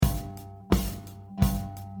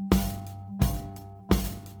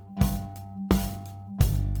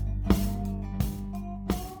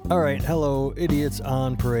All right, hello, idiots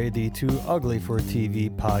on parade, the Too Ugly for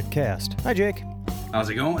TV podcast. Hi, Jake. How's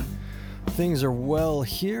it going? Things are well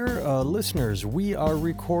here. Listeners, we are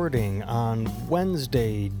recording on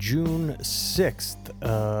Wednesday, June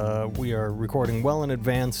 6th. We are recording well in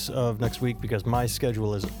advance of next week because my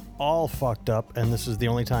schedule is all fucked up, and this is the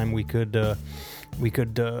only time we could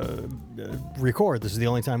record. This is the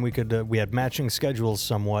only time we had matching schedules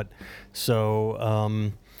somewhat.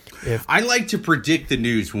 So, I like to predict the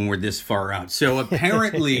news when we're this far out. So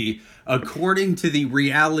apparently, according to the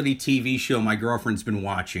reality TV show my girlfriend's been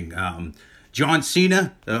watching, John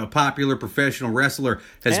Cena, a popular professional wrestler,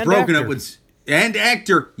 has broken up with... And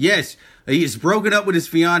actor, yes. He has broken up with his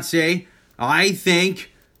fiancée. I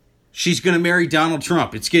think she's going to marry Donald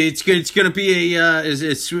Trump. It's going to be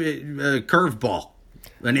a curveball.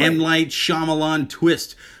 An M. Night Shyamalan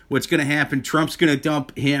twist. What's going to happen? Trump's going to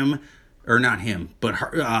dump him... Or not him, but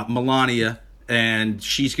her, Melania, and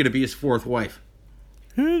she's going to be his fourth wife.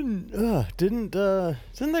 Didn't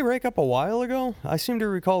they break up a while ago? I seem to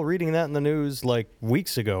recall reading that in the news like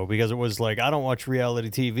weeks ago, because it was like, I don't watch reality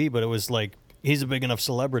TV, but it was like he's a big enough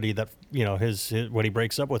celebrity that, you know, his when he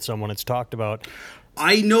breaks up with someone, it's talked about.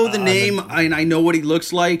 I know the name, and I know what he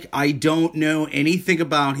looks like. I don't know anything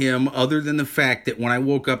about him other than the fact that when I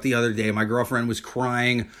woke up the other day, my girlfriend was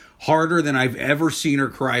crying harder than I've ever seen her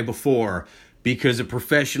cry before because a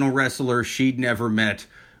professional wrestler she'd never met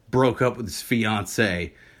broke up with his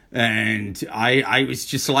fiancée. And I was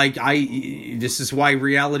just like, this is why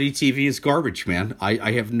reality TV is garbage, man.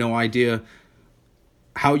 I have no idea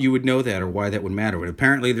how you would know that or why that would matter. But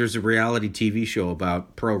apparently there's a reality TV show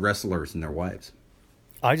about pro wrestlers and their wives.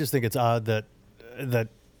 I just think it's odd that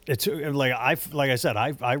it's like I said,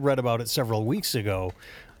 I read about it several weeks ago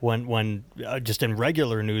when just in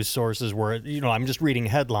regular news sources where, you know, I'm just reading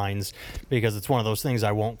headlines because it's one of those things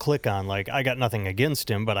I won't click on. Like, I got nothing against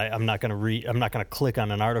him, but I'm not going to click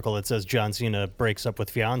on an article that says John Cena breaks up with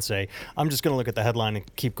fiance. I'm just going to look at the headline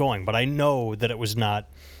and keep going. But I know that it was not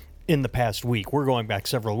in the past week. We're going back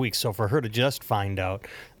several weeks. So for her to just find out,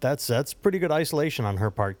 that's pretty good isolation on her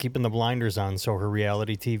part, keeping the blinders on so her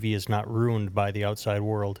reality TV is not ruined by the outside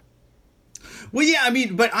world. Well, yeah, I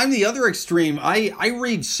mean, but I'm the other extreme. I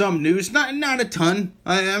read some news, not a ton.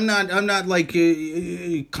 I'm not like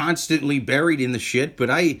constantly buried in the shit, but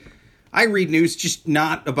I read news just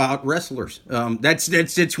not about wrestlers.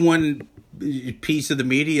 That's one piece of the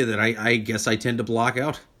media that I guess I tend to block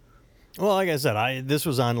out. Well, like I said, this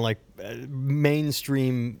was on like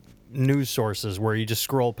mainstream news sources where you just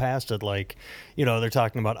scroll past it, like, you know, they're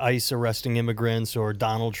talking about ICE arresting immigrants or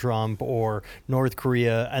Donald Trump or North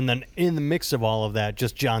Korea, and then in the mix of all of that,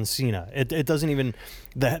 just John Cena. It doesn't even,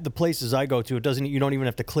 the places I go to, you don't even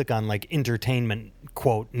have to click on like entertainment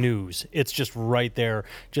quote news. It's just right there,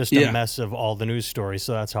 just a mess of all the news stories.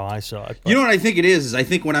 So that's how I saw it. But you know what I think it is I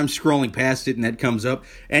think when I'm scrolling past it and that comes up,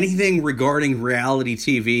 anything regarding reality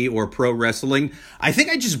TV or pro wrestling, I think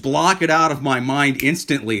I just block it out of my mind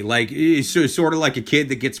instantly. Like, so sort of like a kid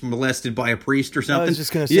that gets molested by a priest or something. I was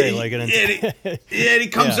just going to say,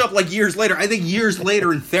 it comes up like years later. I think years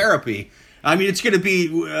later in therapy, I mean, it's going to be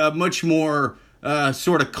much more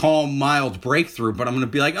sort of calm, mild breakthrough. But I'm going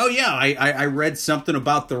to be like, oh, yeah, I read something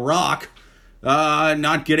about The Rock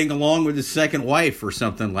not getting along with his second wife or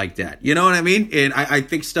something like that. You know what I mean? And I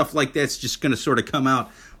think stuff like that's just going to sort of come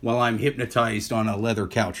out while I'm hypnotized on a leather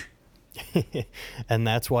couch. And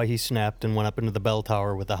that's why he snapped and went up into the bell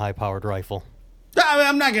tower with a high-powered rifle.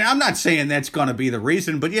 I'm not saying that's gonna be the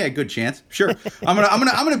reason, but yeah, good chance. Sure, I'm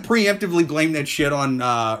gonna preemptively blame that shit on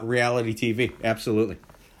reality TV. Absolutely,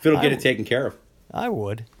 if it'll get it taken care of. I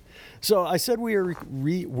would. So I said we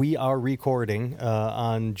are recording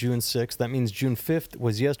on June 6th. That means June 5th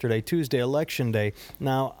was yesterday, Tuesday, Election Day.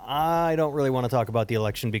 Now I don't really want to talk about the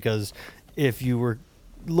election because if you were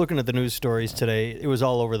looking at the news stories today, it was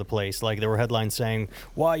all over the place. Like, there were headlines saying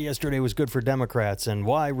why yesterday was good for Democrats and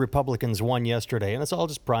why Republicans won yesterday. And it's all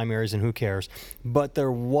just primaries and who cares. But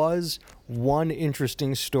there was one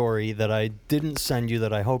interesting story that I didn't send you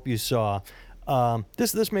that I hope you saw.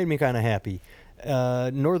 This made me kind of happy.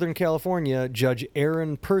 Northern California Judge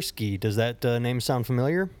Aaron Persky. Does that name sound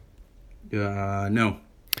familiar? No.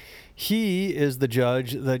 He is the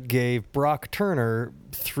judge that gave Brock Turner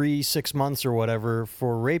 6 months or whatever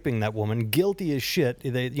for raping that woman, guilty as shit.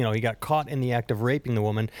 He got caught in the act of raping the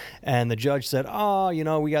woman, and the judge said,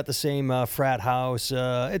 we got the same frat house.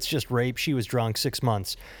 It's just rape. She was drunk. 6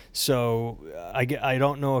 months. So I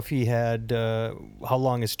don't know if he had how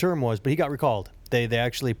long his term was, but he got recalled. They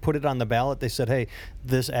actually put it on the ballot. They said, hey,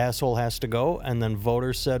 this asshole has to go. And then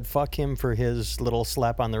voters said, fuck him for his little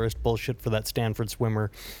slap on the wrist bullshit for that Stanford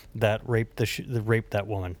swimmer that raped that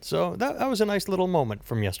woman. So that was a nice little moment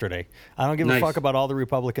from yesterday. I don't give a fuck about all the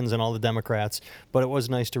Republicans and all the Democrats, but it was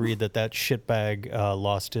nice to read that shitbag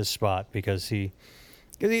lost his spot because he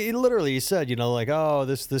literally said, like, oh,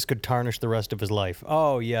 this could tarnish the rest of his life.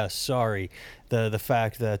 Oh, yes, sorry. The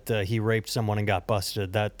fact that he raped someone and got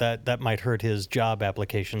busted, that might hurt his job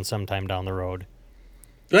application sometime down the road.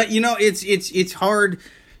 But, it's hard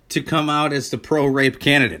to come out as the pro-rape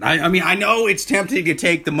candidate. I mean, I know it's tempting to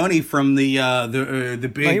take the money from the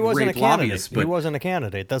big rape lobbyists. But he wasn't a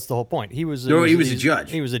candidate. That's the whole point. He was a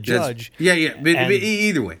judge. He was a judge. But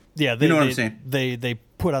either way. Yeah, you know what I'm saying? They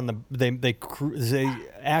put on they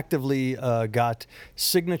actively got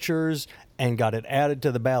signatures and got it added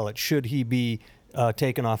to the ballot should he be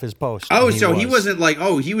taken off his post. Oh, so he wasn't like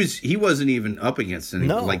he wasn't even up against anything.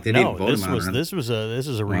 No, like they didn't vote him out. This was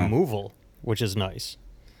a removal, which is nice.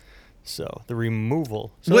 So the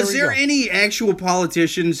removal. So was there any actual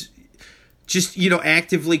politicians just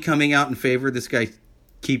actively coming out in favor of this guy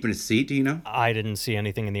keeping his seat? Do you know? I didn't see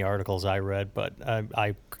anything in the articles I read, but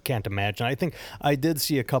I can't imagine. I think I did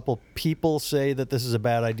see a couple people say that this is a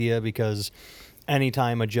bad idea because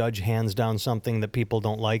anytime a judge hands down something that people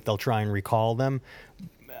don't like, they'll try and recall them.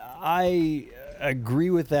 I agree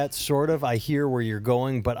with that sort of. I hear where you're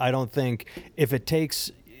going, but I don't think if it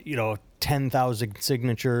takes 10,000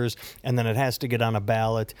 signatures and then it has to get on a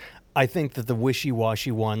ballot. I think that the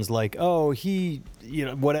wishy-washy ones like, oh,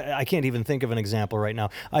 I can't even think of an example right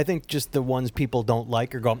now. I think just the ones people don't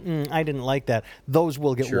like or go, I didn't like that. Those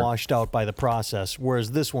will get washed out by the process.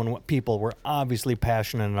 Whereas this one, people were obviously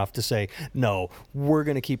passionate enough to say, no, we're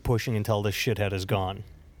going to keep pushing until this shithead is gone.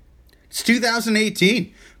 It's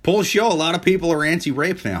 2018. Polls show a lot of people are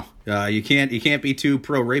anti-rape now. You can't be too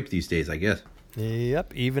pro-rape these days, I guess.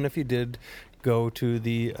 Yep, even if you did go to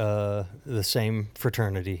the same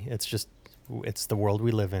fraternity. It's the world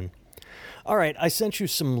we live in. All right, I sent you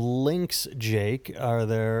some links, Jake. Are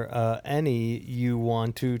there any you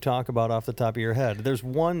want to talk about off the top of your head? There's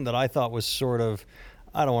one that I thought was sort of,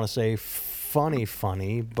 I don't want to say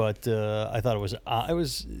funny, but I thought it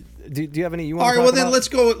was. Do you have any you want to talk about? All right, well then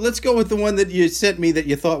let's go with the one that you sent me that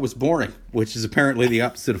you thought was boring, which is apparently the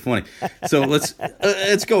opposite of funny. So let's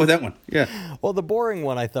go with that one. Yeah. Well, the boring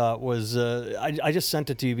one I thought was I just sent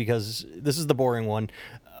it to you because this is the boring one.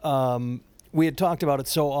 We had talked about it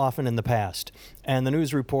so often in the past, and the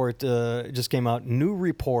news report just came out. New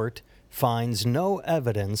report finds no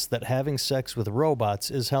evidence that having sex with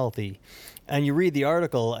robots is healthy. And you read the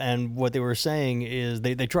article, and what they were saying is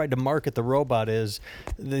they tried to market the robot as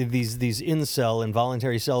these incel,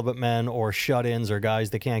 involuntary celibate men, or shut-ins, or guys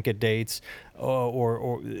that can't get dates,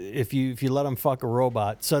 or if you let them fuck a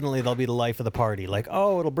robot, suddenly they'll be the life of the party. Like,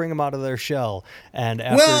 oh, it'll bring them out of their shell. And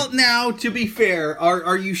after, well, now to be fair,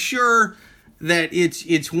 are you sure that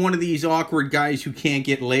it's one of these awkward guys who can't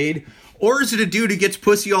get laid, or is it a dude who gets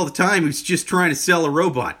pussy all the time who's just trying to sell a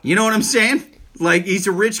robot? You know what I'm saying? Like, he's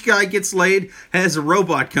a rich guy, gets laid, has a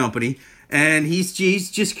robot company, and he's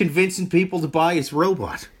just convincing people to buy his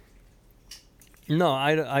robot. No,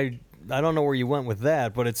 I don't know where you went with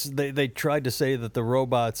that, but they tried to say that the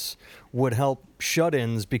robots would help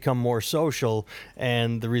shut-ins become more social,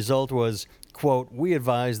 and the result was, quote, we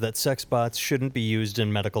advise that sex bots shouldn't be used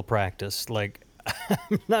in medical practice. Like,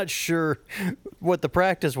 I'm not sure what the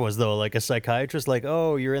practice was, though. Like a psychiatrist, like,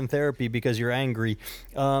 oh, you're in therapy because you're angry.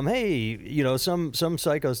 Hey, some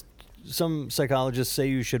psychologists say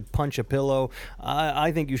you should punch a pillow.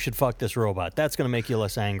 I think you should fuck this robot. That's going to make you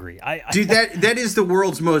less angry. Dude, that is the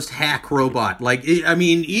world's most hack robot. Like, I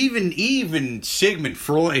mean, even Sigmund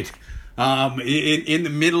Freud, in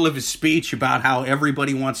the middle of his speech about how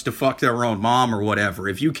everybody wants to fuck their own mom or whatever,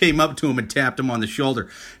 if you came up to him and tapped him on the shoulder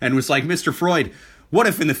and was like, Mr. Freud, what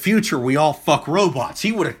if in the future we all fuck robots?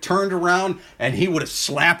 He would have turned around and he would have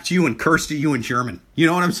slapped you and cursed at you in German. You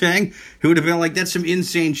know what I'm saying? He would have been like, that's some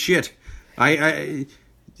insane shit.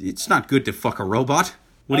 It's not good to fuck a robot.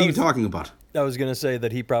 What are you talking about? I was going to say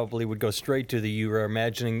that he probably would go straight to you were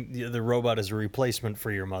imagining the robot as a replacement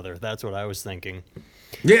for your mother. That's what I was thinking.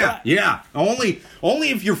 Yeah. Only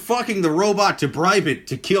if you're fucking the robot to bribe it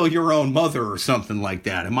to kill your own mother or something like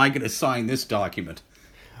that am I going to sign this document.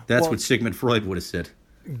 That's what Sigmund Freud would have said.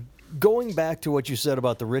 Going back to what you said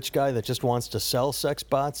about the rich guy that just wants to sell sex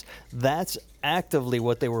bots, that's actively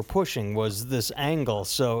what they were pushing, was this angle.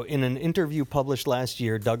 So in an interview published last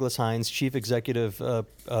year, Douglas Hines, chief executive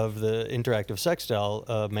of the interactive sex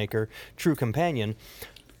doll maker True Companion,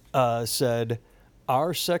 said,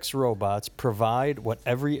 Our sex robots provide what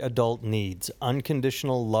every adult needs: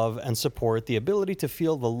 unconditional love and support. The ability to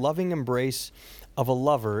feel the loving embrace of a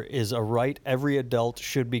lover is a right every adult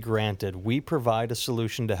should be granted. We provide a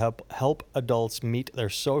solution to help adults meet their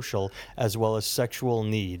social as well as sexual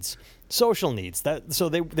needs. Social needs. So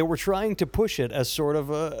they were trying to push it as sort of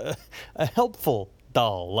a helpful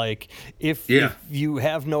doll. Like, if you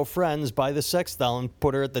have no friends, buy the sex doll and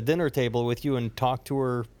put her at the dinner table with you and talk to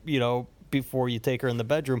her, before you take her in the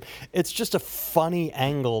bedroom. It's just a funny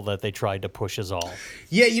angle that they tried to push us all.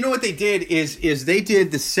 Yeah, you know what they did is they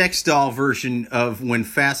did the sex doll version of when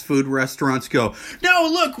fast food restaurants go, no,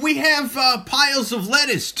 look, we have piles of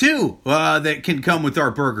lettuce too that can come with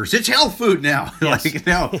our burgers. It's health food now. Yes. Like,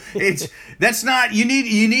 no, that's not. You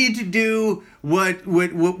need to do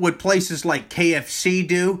what places like KFC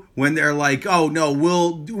do when they're like, oh no,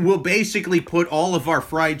 we'll basically put all of our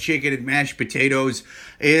fried chicken and mashed potatoes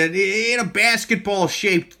in a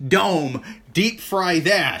basketball-shaped dome, deep fry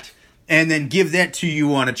that, and then give that to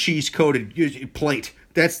you on a cheese-coated plate.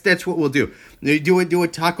 That's what we'll do. They do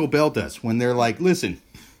what Taco Bell does when they're like, listen,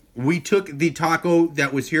 we took the taco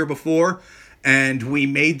that was here before, and we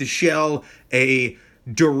made the shell a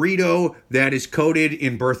Dorito that is coated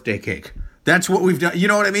in birthday cake. That's what we've done. You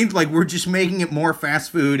know what I mean? Like, we're just making it more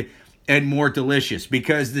fast food and more delicious,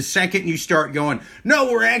 because the second you start going,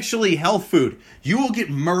 no, we're actually health food, you will get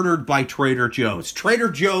murdered by Trader Joe's. Trader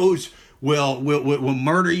Joe's will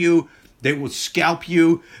murder you. They will scalp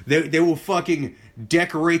you. They will fucking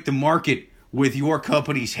decorate the market with your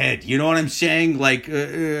company's head. You know what I'm saying? Like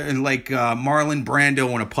Marlon Brando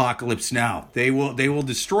in Apocalypse Now. They will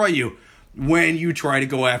destroy you when you try to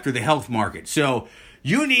go after the health market. So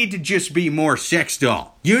you need to just be more sex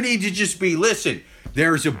doll. You need to just be, listen,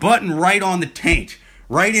 there's a button right on the taint,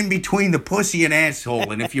 right in between the pussy and asshole.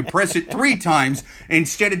 And if you press it 3 times,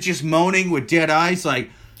 instead of just moaning with dead eyes like,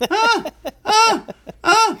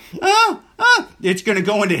 it's going to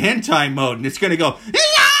go into hentai mode, and it's going to go,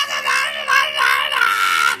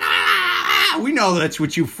 we know that's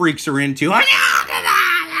what you freaks are into.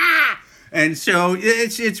 And so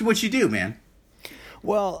it's what you do, man.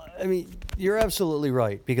 Well, I mean, you're absolutely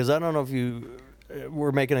right, because I don't know if you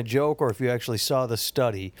were making a joke or if you actually saw the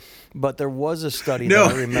study, but there was a study that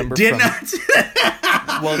I remember not.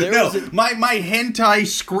 Well, there was my hentai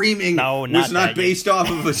screaming was not based off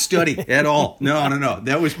of a study at all. No.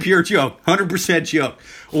 That was pure joke. 100% joke.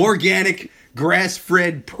 Organic,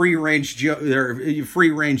 grass-fed, free-range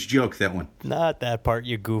joke, that one. Not that part,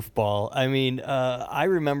 you goofball. I mean, I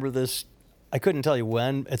remember this. I couldn't tell you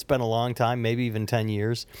when. It's been a long time, maybe even 10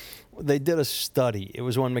 years. They did a study. It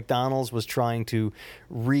was when McDonald's was trying to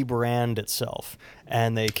rebrand itself,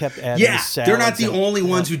 and they kept adding salads. They're not the only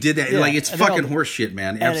ones who did that. Like, it's fucking horseshit,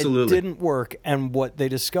 man. Absolutely. And it didn't work. And what they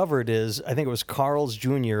discovered is, I think it was Carl's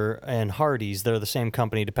Jr. and Hardee's. They're the same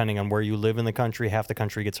company depending on where you live in the country. Half the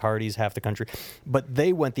country gets Hardee's, half the country. But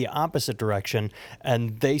they went the opposite direction,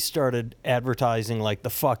 and they started advertising like the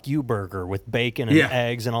fuck you burger with bacon and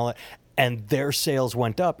eggs and all that. And their sales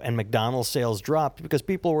went up, and McDonald's sales dropped because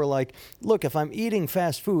people were like, look, if I'm eating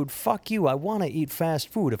fast food, fuck you, I want to eat fast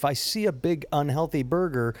food. If I see a big unhealthy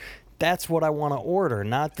burger, that's what I want to order,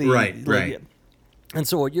 not the... Right. And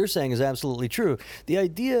so what you're saying is absolutely true. The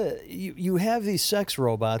idea, you have these sex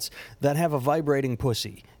robots that have a vibrating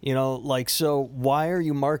pussy, so why are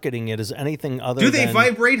you marketing it as anything other than... Do they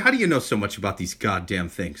vibrate? How do you know so much about these goddamn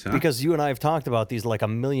things, huh? Because you and I have talked about these like a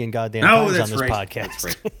million goddamn times on this podcast. That's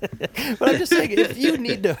right. But I'm just saying, if you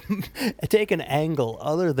need to take an angle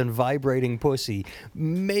other than vibrating pussy,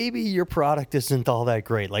 maybe your product isn't all that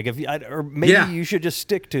great. Like, you should just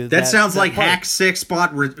stick to that. That sounds like hack sex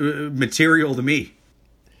bot material to me.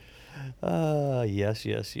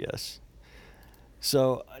 Yes.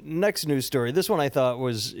 So, next news story. This one I thought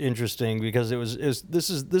was interesting because this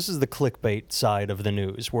is the clickbait side of the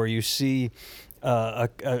news, where you see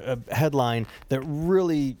a headline that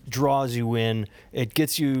really draws you in. It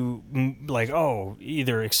gets you like, oh,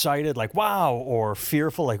 either excited, like wow, or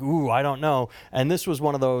fearful, like ooh, I don't know. And this was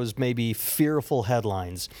one of those maybe fearful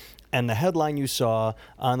headlines. And the headline you saw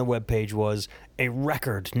on the webpage was, a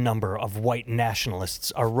record number of white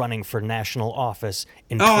nationalists are running for national office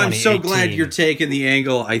in 2018. Oh, I'm so glad you're taking the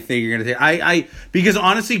angle I think you're going to take. Because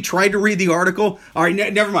honestly, tried to read the article. All right,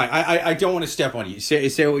 never mind. I don't want to step on you.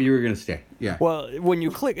 Say what you were going to say. Yeah. Well, when you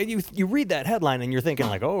click, you read that headline and you're thinking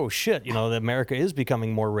like, oh shit, America is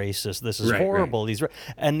becoming more racist. This is horrible. Right.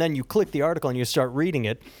 And then you click the article and you start reading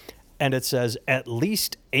it, and it says at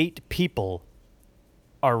least 8 people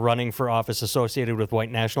are running for office associated with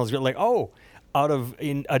white nationals. You're like, oh, out of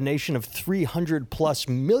a nation of 300 plus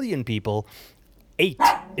million people, 8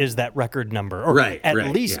 is that record number, or Right, at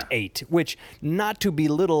right, least yeah. 8, which, not to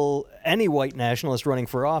belittle any white nationalist running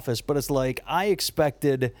for office, but it's like I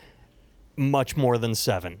expected much more than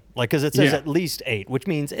 7. Like, because it says Yeah. at least 8, which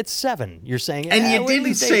means it's 7. You're saying, And well, you at didn't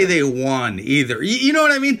least say 8. they won either. You know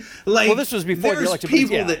what I mean? Like, Well, this was before the there's election, but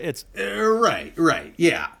people yeah, that it's- right,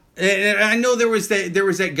 yeah. And I know there was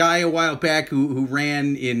that guy a while back who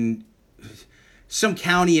ran in some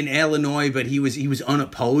county in Illinois, but he was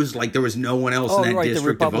unopposed. Like there was no one else in that right, the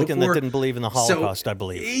district to vote Republican for. that didn't believe in the Holocaust, I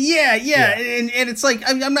believe. Yeah. Yeah. And it's like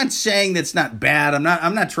I'm not saying that's not bad. I'm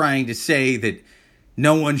not trying to say that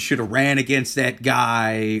no one should have ran against that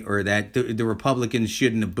guy or that the Republicans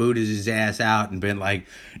shouldn't have booted his ass out and been like,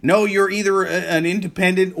 no, you're either an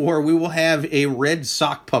independent or we will have a red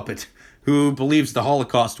sock puppet who believes the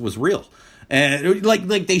Holocaust was real. And like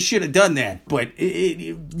they should have done that, but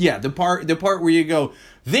the part where you go,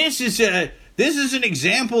 this is an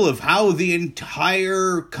example of how the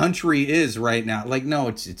entire country is right now. Like, no,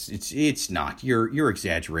 it's not. You're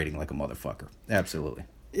exaggerating like a motherfucker. Absolutely.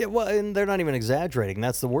 Yeah, well, and they're not even exaggerating.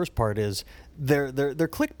 That's the worst part is they're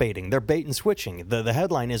clickbaiting. They're bait and switching. The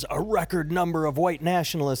headline is a record number of white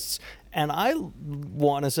nationalists, and I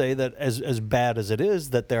want to say that as bad as it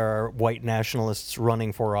is that there are white nationalists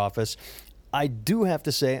running for office, I do have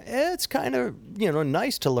to say it's kind of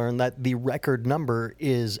nice to learn that the record number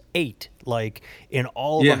is 8. Like in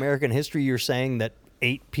all of American history, you're saying that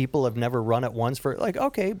 8 people have never run at once for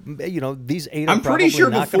okay, these 8 are I'm pretty sure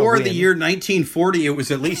not before gonna the win. year 1940 it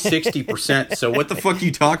was at least 60%. So what the fuck are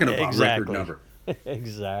you talking about? Exactly. Record number.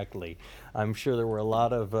 Exactly. I'm sure there were a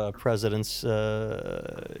lot of presidents,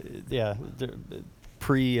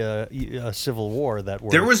 pre-Civil War that were.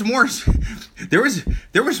 There was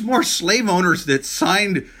more slave owners that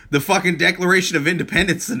signed the fucking Declaration of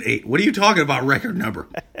Independence than 8. What are you talking about? Record number?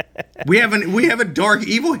 We have a dark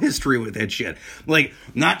evil history with that shit. Like,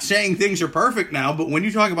 not saying things are perfect now, but when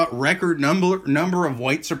you talk about record number of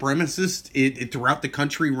white supremacists throughout the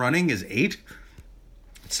country running is 8,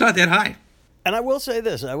 it's not that high. And I will say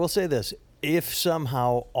this. If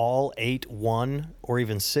somehow all 8 won, or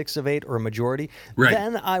even 6 of 8, or a majority, Right.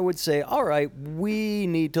 then I would say, all right, we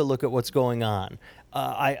need to look at what's going on.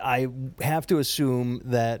 I have to assume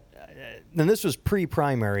that, and this was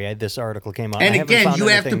pre-primary, this article came out. And I haven't again, found you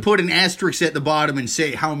have to anything- put an asterisk at the bottom and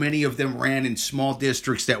say how many of them ran in small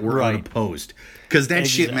districts that were Right. unopposed. Because that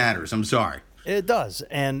shit Exactly. matters. I'm sorry. It does,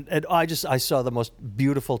 and I saw the most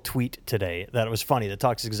beautiful tweet today that it was funny. That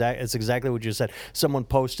talks it's exactly what you said. Someone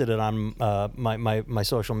posted it on my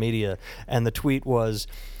social media, and the tweet was,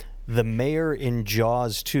 "The mayor in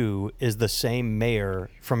Jaws 2 is the same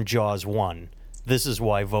mayor from Jaws 1. This is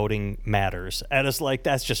why voting matters." And it's like,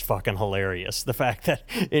 that's just fucking hilarious. The fact that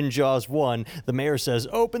in Jaws 1, the mayor says,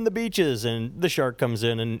 "Open the beaches," and the shark comes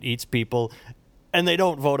in and eats people. And they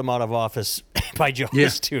don't vote him out of office by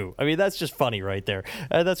Jaws 2. I mean, that's just funny right there.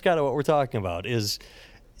 That's kind of what we're talking about is,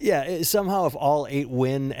 somehow if all 8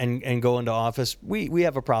 win and go into office, we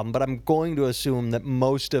have a problem. But I'm going to assume that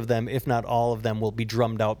most of them, if not all of them, will be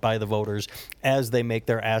drummed out by the voters as they make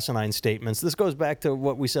their asinine statements. This goes back to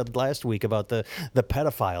what we said last week about the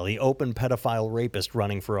pedophile, the open pedophile rapist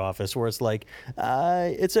running for office, where it's like,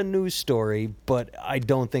 it's a news story, but I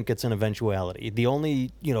don't think it's an eventuality. The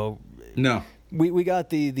only, No. We got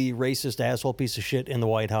the racist asshole piece of shit in the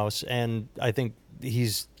White House, and I think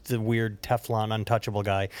he's the weird Teflon untouchable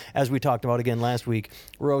guy. As we talked about again last week,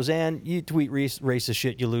 Roseanne, you tweet racist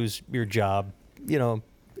shit, you lose your job.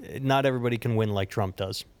 Not everybody can win like Trump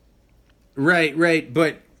does. Right.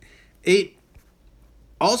 But it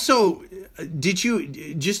also, did you,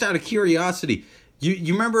 just out of curiosity,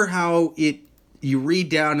 you remember how you read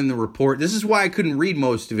down in the report? This is why I couldn't read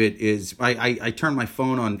most of it. Is I turn my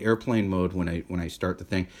phone on airplane mode when I start the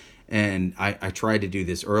thing, and I tried to do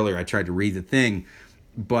this earlier. I tried to read the thing,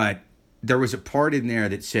 but there was a part in there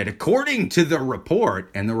that said, according to the report,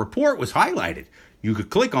 and the report was highlighted. You could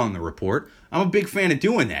click on the report. I'm a big fan of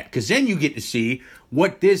doing that, because then you get to see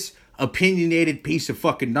what this opinionated piece of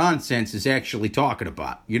fucking nonsense is actually talking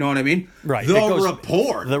about. You know what I mean? Right. The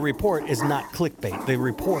report. The report is not clickbait. The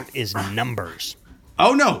report is numbers.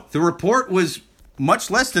 Oh, no. The report was much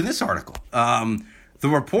less than this article. The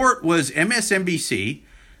report was MSNBC,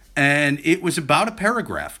 and it was about a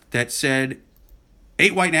paragraph that said,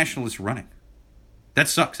 8 white nationalists running. That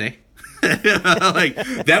sucks, eh? Like,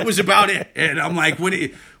 that was about it. And I'm like,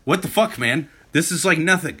 what the fuck, man? This is like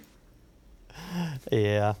nothing.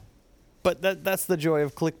 Yeah. But that's the joy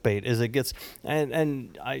of clickbait, is it gets,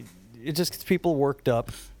 and it just gets people worked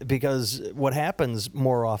up, because what happens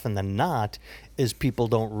more often than not is people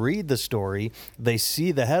don't read the story. They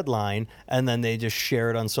see the headline and then they just share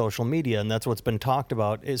it on social media. And that's what's been talked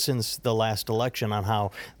about since the last election, on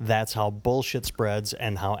how that's how bullshit spreads,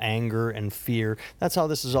 and how anger and fear, that's how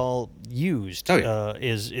this is all used. Oh, yeah.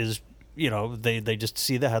 Is they just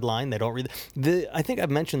see the headline, they don't read I think I've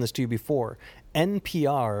mentioned this to you before.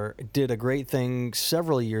 NPR did a great thing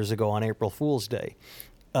several years ago on April Fool's Day.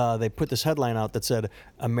 They put this headline out that said,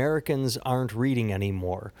 "Americans aren't reading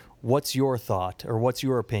anymore. What's your thought, or what's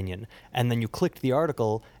your opinion?" And then you clicked the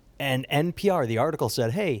article, and NPR, the article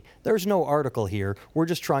said, "Hey, there's no article here. We're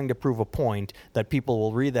just trying to prove a point that people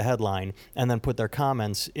will read the headline and then put their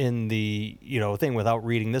comments in the thing without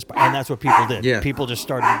reading this." And that's what people did. Yeah. People just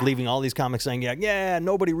started leaving all these comics saying, yeah,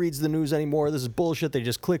 nobody reads the news anymore. This is bullshit. They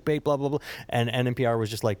just clickbait, blah, blah, blah. And NPR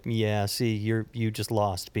was just like, yeah, see, you just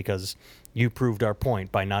lost because you proved our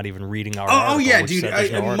point by not even reading our article. Oh yeah, which dude. said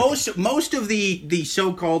there's no article. Most of the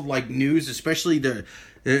so-called like news, especially the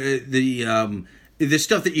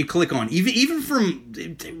stuff that you click on, even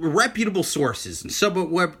from reputable sources and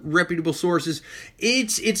somewhat reputable sources,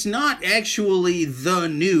 it's not actually the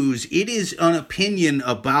news. It is an opinion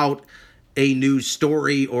about a news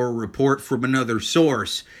story or report from another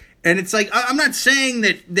source. And it's like, I'm not saying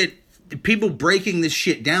that people breaking this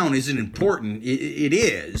shit down isn't important. It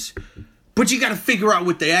is. But you got to figure out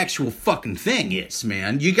what the actual fucking thing is,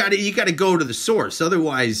 man. You got to go to the source.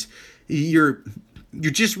 Otherwise, you're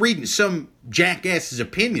just reading some jackass's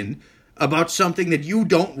opinion about something that you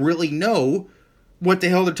don't really know what the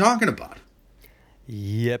hell they're talking about.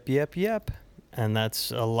 Yep. And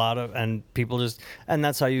that's a lot of, and people just, and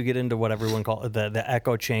that's how you get into what everyone calls the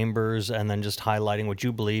echo chambers, and then just highlighting what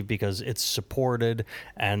you believe because it's supported,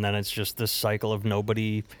 and then it's just this cycle of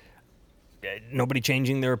nobody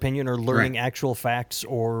changing their opinion or learning actual facts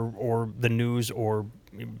or the news or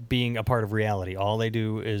being a part of reality. All they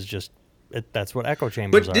do is just, that's what echo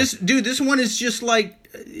chambers are. But this one is just like,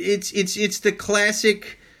 it's the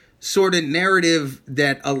classic sort of narrative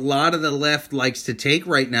that a lot of the left likes to take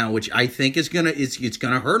right now, which I think is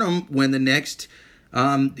gonna hurt them when the next,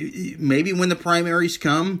 maybe when the primaries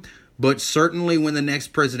come, but certainly when the next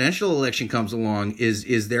presidential election comes along,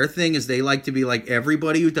 is their thing is they like to be like,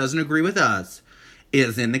 everybody who doesn't agree with us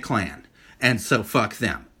is in the Klan, and so fuck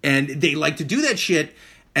them, and they like to do that shit.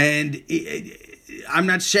 And I'm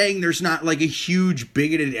not saying there's not like a huge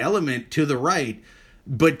bigoted element to the right,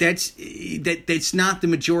 but that's not the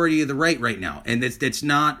majority of the right now, and that's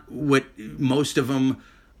not what most of them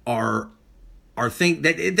are think.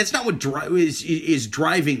 That's not what is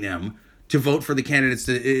driving them to vote for the candidates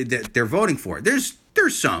that they're voting for. There's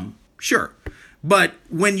some, sure, but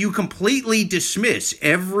when you completely dismiss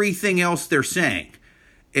everything else they're saying,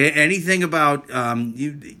 anything about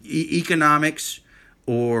economics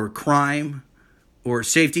or crime or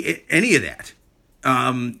safety, any of that.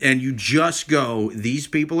 And you just go, these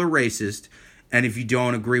people are racist, and if you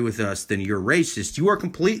don't agree with us, then you're racist. You are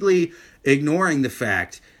completely ignoring the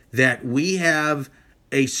fact that we have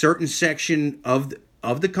a certain section of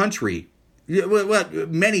the country, well,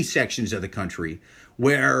 many sections of the country,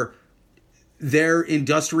 where their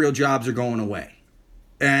industrial jobs are going away.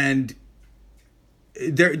 And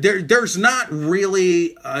there's not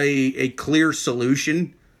really a clear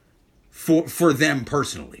solution for them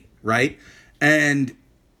personally, right? And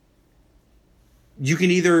you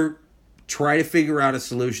can either try to figure out a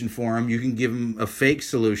solution for them. You can give them a fake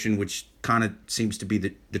solution, which kind of seems to be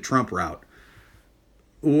the Trump route.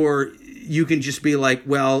 Or you can just be like,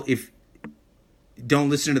 well,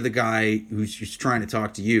 don't listen to the guy who's just trying to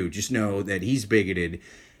talk to you. Just know that he's bigoted.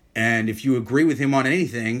 And if you agree with him on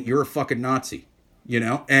anything, you're a fucking Nazi.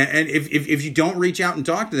 And if you don't reach out and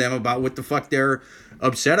talk to them about what the fuck they're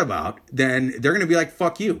upset about, then they're going to be like,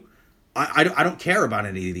 fuck you. I don't care about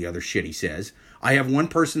any of the other shit he says. I have one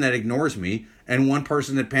person that ignores me and one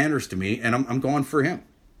person that panders to me, and I'm going for him.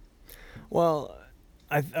 Well,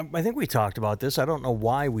 I think we talked about this. I don't know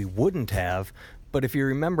why we wouldn't have, but if you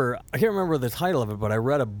remember, I can't remember the title of it, but I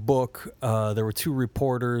read a book. There were two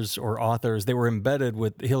reporters or authors. They were embedded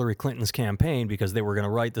with Hillary Clinton's campaign because they were going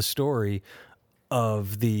to write the story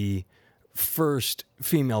of the first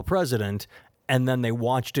female president, and then they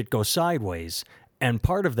watched it go sideways. And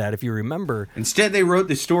part of that, if you remember... Instead, they wrote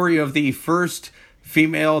the story of the first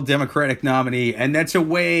female Democratic nominee, and that's a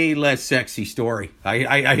way less sexy story.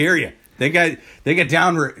 I hear you. They got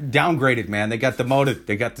downgraded, man. They got demoted.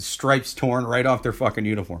 They got the stripes torn right off their fucking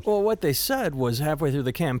uniforms. Well, what they said was halfway through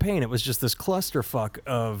the campaign, it was just this clusterfuck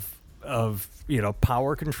of of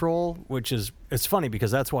power control, which is, it's funny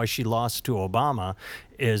because that's why she lost to Obama,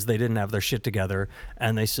 is they didn't have their shit together,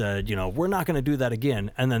 and they said, we're not going to do that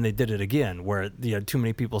again, and then they did it again, where you had too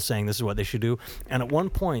many people saying this is what they should do, and at one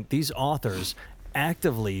point these authors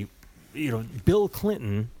actively, Bill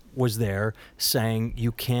Clinton was there saying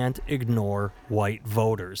you can't ignore white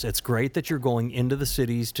voters. It's great that you're going into the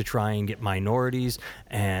cities to try and get minorities,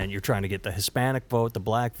 and you're trying to get the Hispanic vote, the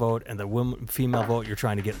black vote, and the female vote. You're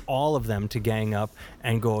trying to get all of them to gang up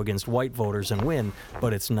and go against white voters and win,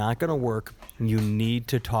 but it's not going to work. You need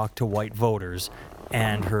to talk to white voters.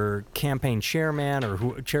 And her campaign chairman or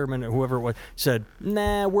whoever it was said,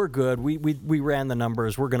 nah, we're good. We ran the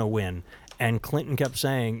numbers. We're going to win. And Clinton kept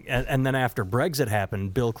saying, and then after Brexit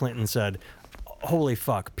happened, Bill Clinton said, holy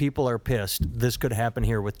fuck, people are pissed. This could happen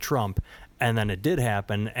here with Trump. And then it did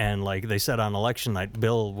happen. And like they said on election night,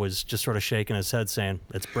 Bill was just sort of shaking his head saying,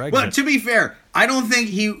 it's Brexit. Well, to be fair, I don't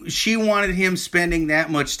think she wanted him spending that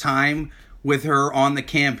much time with her on the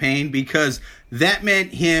campaign, because that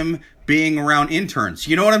meant him being around interns.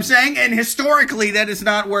 You know what I'm saying? And historically, that has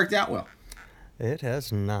not worked out well. It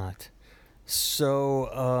has not. So,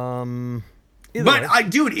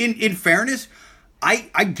 dude, in fairness,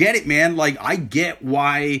 I get it, man. Like, I get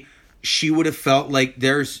why she would have felt like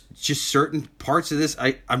there's just certain parts of this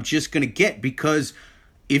I'm just going to get, because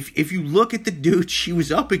if you look at the dude she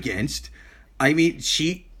was up against, I mean,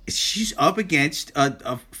 she's up against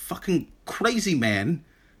a fucking crazy man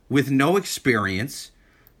with no experience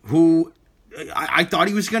who I thought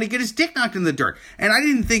he was going to get his dick knocked in the dirt. And I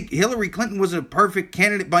didn't think Hillary Clinton was a perfect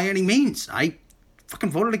candidate by any means. I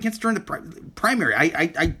fucking voted against her in the primary.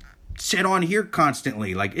 I said on here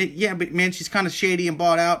constantly, like, yeah, but man, she's kind of shady and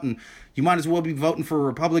bought out, and you might as well be voting for a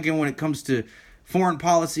Republican when it comes to foreign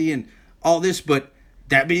policy and all this. But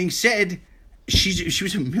that being said, she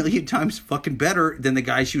was a million times fucking better than the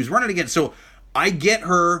guy she was running against. So I get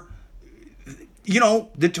her,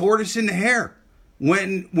 the tortoise and the hare.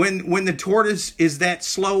 When the tortoise is that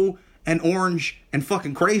slow and orange and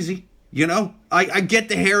fucking crazy, I get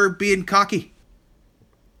the hare being cocky.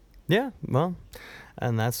 Yeah, well,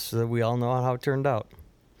 and that's, we all know how it turned out.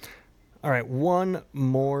 All right, one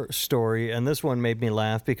more story, and this one made me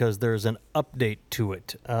laugh because there's an update to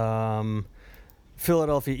it.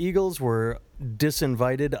 Philadelphia Eagles were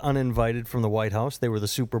uninvited from the White House. They were the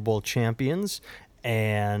Super Bowl champions,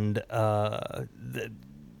 and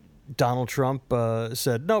Donald Trump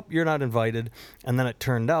said, nope, you're not invited. And then it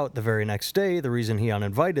turned out the very next day, the reason he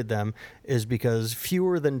uninvited them is because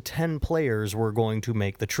fewer than 10 players were going to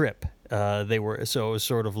make the trip. So it was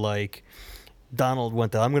sort of like Donald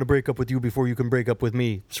went I'm going to break up with you before you can break up with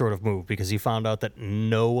me sort of move, because he found out that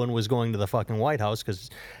no one was going to the fucking White House.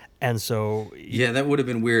 Yeah, that would have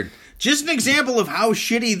been weird. Just an example of how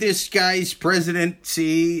shitty this guy's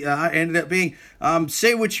presidency ended up being.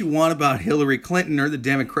 Say what you want about Hillary Clinton or the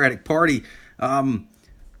Democratic Party.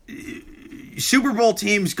 Super Bowl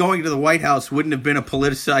teams going to the White House wouldn't have been a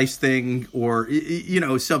politicized thing, or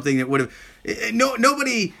something that would have.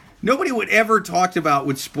 Nobody would ever talked about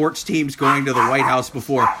with sports teams going to the White House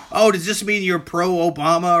before. Oh, does this mean you're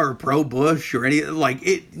pro-Obama or pro-Bush or any? Like,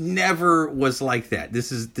 it never was like that.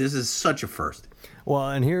 This is such a first. Well,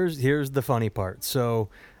 and here's the funny part. So,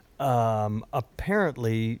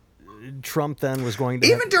 apparently, Trump then was going to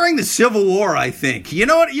even during the Civil War, I think. You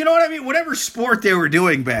know what I mean? Whatever sport they were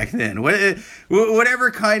doing back then,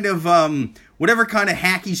 whatever kind of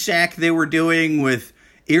hacky sack they were doing with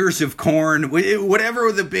ears of corn,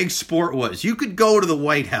 whatever the big sport was, you could go to the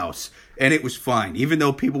White House and it was fine, even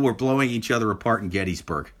though people were blowing each other apart in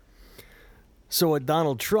Gettysburg. So what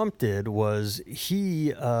Donald Trump did was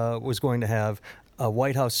he was going to have a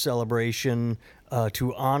White House celebration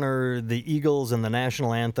to honor the Eagles and the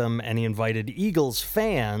national anthem, and he invited Eagles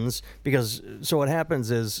fans because, so what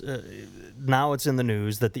happens is now it's in the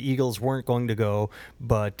news that the Eagles weren't going to go,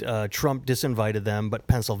 but Trump disinvited them, but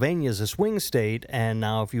Pennsylvania is a swing state, and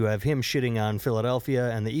now if you have him shitting on Philadelphia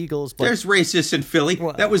and the Eagles... There's racists in Philly.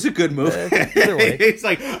 Well, that was a good move. It's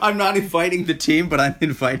like, I'm not inviting the team, but I'm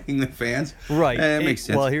inviting the fans. Right. It makes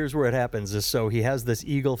sense. Well, here's where it happens. Is so he has this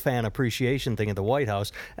Eagle fan appreciation thing at the White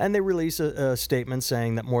House, and they release a statement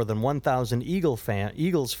saying that more than 1,000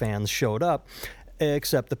 Eagles fans showed up,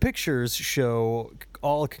 except the pictures show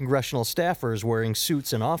all congressional staffers wearing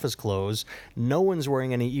suits and office clothes. No one's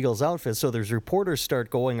wearing any Eagles outfits, so there's reporters start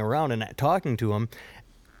going around and talking to them.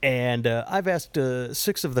 And I've asked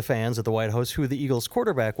 6 of the fans at the White House who the Eagles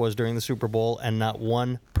quarterback was during the Super Bowl, and not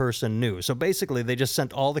one person knew. So basically, they just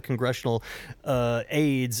sent all the congressional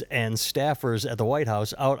aides and staffers at the White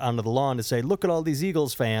House out onto the lawn to say, look at all these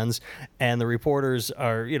Eagles fans. And the reporters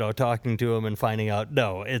are, talking to them and finding out,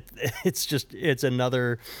 no, it's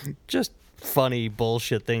another just funny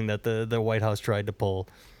bullshit thing that the White House tried to pull.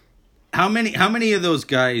 How many of those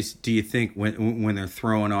guys do you think when they're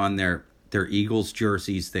throwing on their Eagles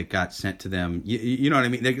jerseys that got sent to them, you know what I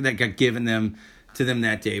mean, that got given to them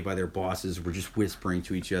that day by their bosses, were just whispering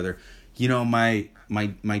to each other, my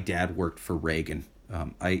dad worked for Reagan.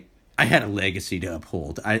 I had a legacy to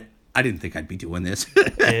uphold. I didn't think I'd be doing this.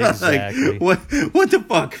 Exactly. Like, what the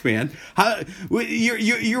fuck, man?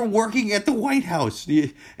 You're working at the White House,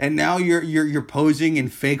 and now you're posing in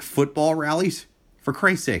fake football rallies? For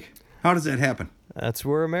Christ's sake, how does that happen? That's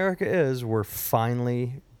where America is. We're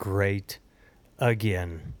finally great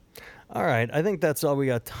again. All right, I think that's all we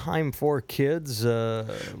got time for, kids.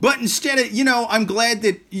 But instead of, I'm glad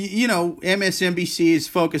that, MSNBC is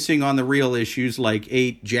focusing on the real issues, like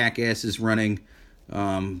 8 jackasses running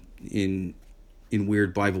in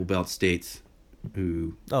weird Bible Belt states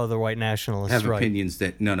who the white nationalists have opinions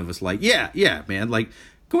that none of us like. Yeah, man. Like,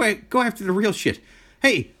 go after the real shit.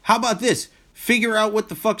 Hey, how about this? Figure out what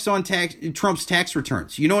the fuck's on Trump's tax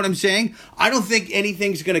returns. You know what I'm saying? I don't think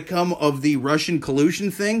anything's going to come of the Russian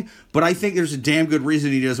collusion thing, but I think there's a damn good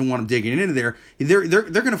reason he doesn't want him digging into there.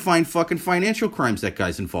 They're going to find fucking financial crimes that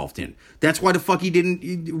guy's involved in. That's why the fuck he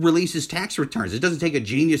didn't release his tax returns. It doesn't take a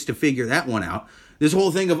genius to figure that one out. This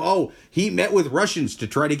whole thing of, he met with Russians to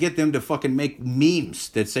try to get them to fucking make memes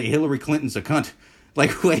that say Hillary Clinton's a cunt.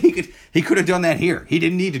 Like, he could have done that here. He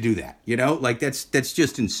didn't need to do that, Like, that's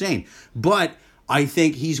just insane. But I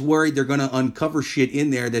think he's worried they're going to uncover shit in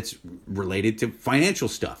there that's related to financial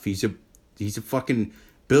stuff. He's a fucking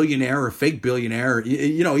billionaire or fake billionaire.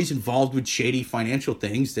 He's involved with shady financial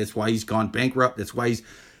things. That's why he's gone bankrupt. That's why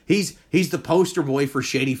he's the poster boy for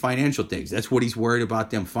shady financial things. That's what he's worried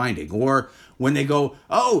about them finding. Or when they go,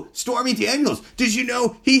 Stormy Daniels, did you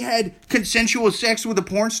know he had consensual sex with a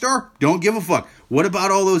porn star? Don't give a fuck. What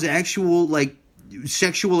about all those actual,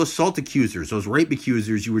 sexual assault accusers, those rape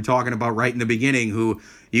accusers you were talking about right in the beginning, who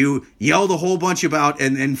you yelled a whole bunch about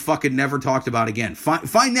and fucking never talked about again?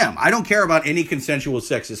 Find them. I don't care about any consensual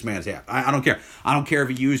sex this man's had. I don't care. I don't care if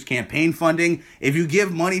he used campaign funding. If you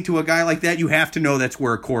give money to a guy like that, you have to know that's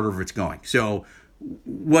where a quarter of it's going. So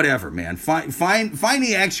whatever, man. Find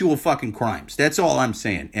the actual fucking crimes. That's all I'm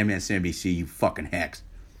saying. MSNBC, you fucking hacks.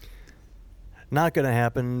 Not going to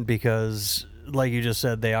happen because, like you just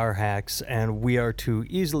said, they are hacks, and we are too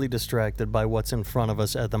easily distracted by what's in front of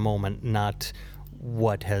us at the moment, not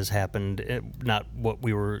what has happened, not what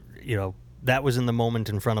we were, that was in the moment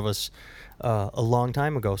in front of us a long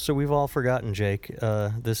time ago. So we've all forgotten, Jake.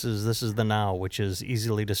 This is the now, which is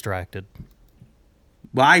easily distracted.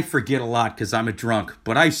 Well, I forget a lot because I'm a drunk,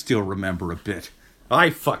 but I still remember a bit. I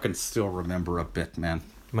fucking still remember a bit, man.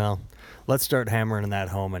 Well, let's start hammering that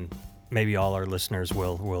home, and maybe all our listeners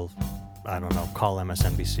will I don't know, call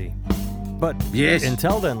MSNBC. But yes.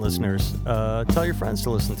 Until then, listeners, tell your friends to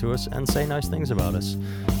listen to us and say nice things about us.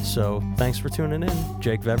 So thanks for tuning in.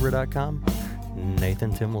 JakeVebra.com,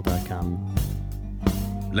 NathanTimmel.com.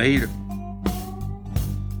 Later.